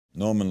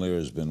Norman Lear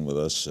has been with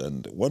us,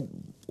 and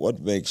what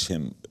makes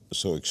him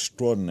so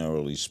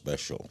extraordinarily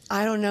special?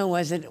 I don't know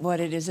what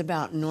it is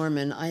about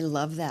Norman. I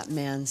love that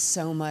man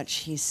so much.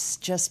 He's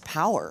just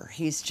power.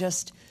 He's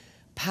just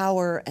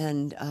power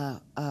and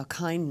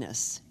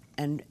kindness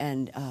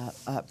and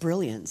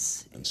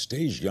brilliance. And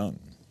stays young.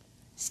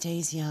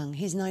 Stays young.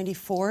 He's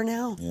 94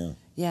 now? Yeah.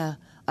 Yeah.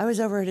 I was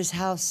over at his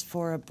house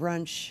for a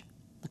brunch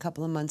a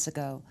couple of months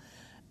ago.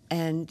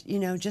 And, you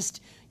know,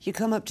 just you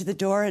come up to the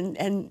door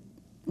and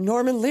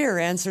Norman Lear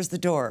answers the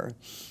door.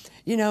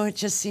 You know, it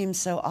just seems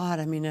so odd.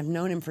 I mean, I've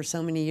known him for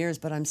so many years,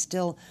 but I'm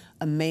still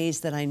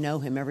amazed that I know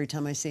him every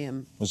time I see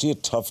him. Was he a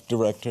tough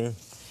director?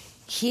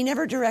 He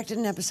never directed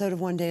an episode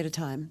of One Day at a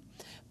Time,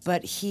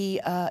 but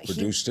he...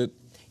 Produced it?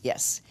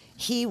 Yes.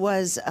 He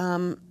was...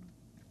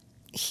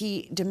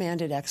 he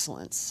demanded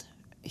excellence.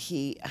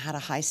 He had a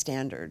high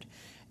standard.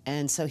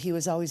 And so he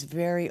was always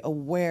very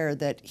aware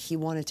that he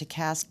wanted to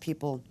cast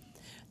people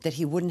that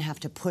he wouldn't have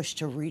to push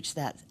to reach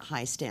that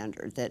high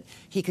standard, that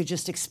he could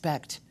just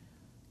expect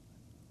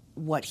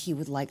what he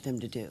would like them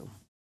to do.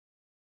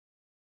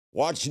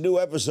 Watch new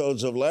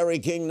episodes of Larry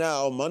King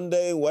Now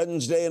Monday,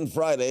 Wednesday, and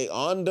Friday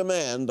on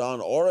demand on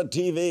Aura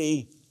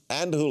TV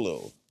and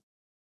Hulu.